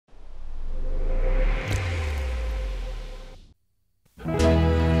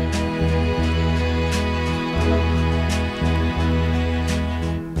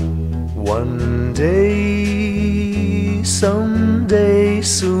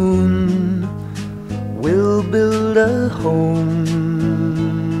soon we'll build a home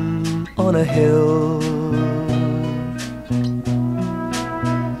on a hill,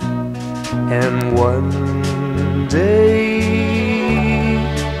 and one day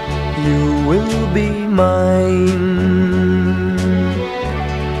you will be mine,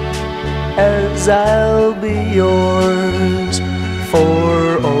 as I'll be yours for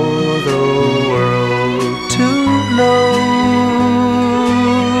all the world to know.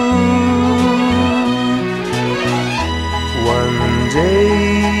 One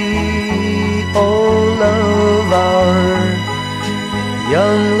day all of our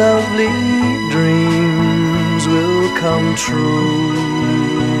young lovely dreams will come true.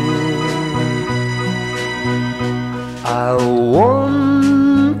 I'll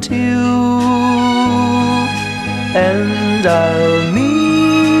want you and I'll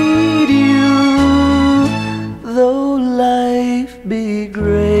need you, though life be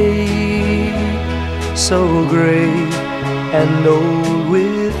gray, so gray and old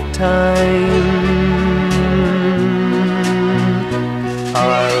with time.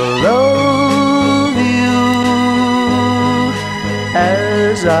 I'll love you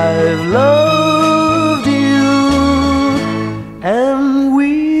as I've loved you, and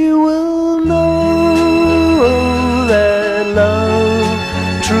we will know that love,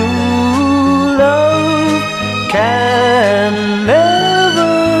 true love, can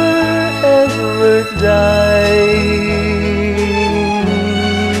never ever die.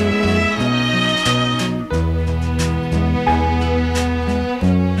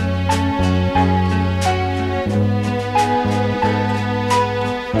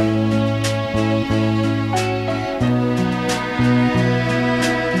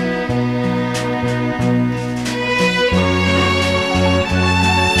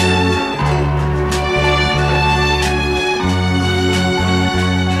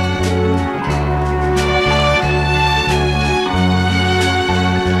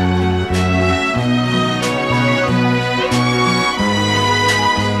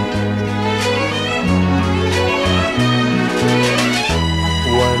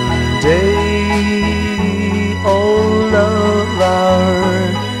 Day all of our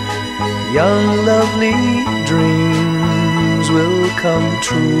young lovely dreams will come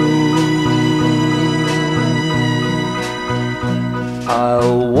true.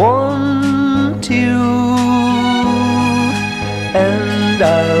 I'll want you and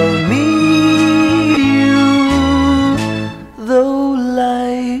I'll need you, though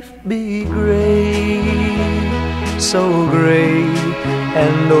life be gray, so gray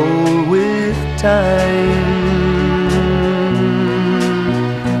and old with time.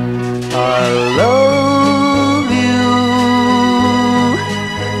 I'll love you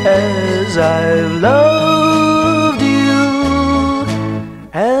as I've loved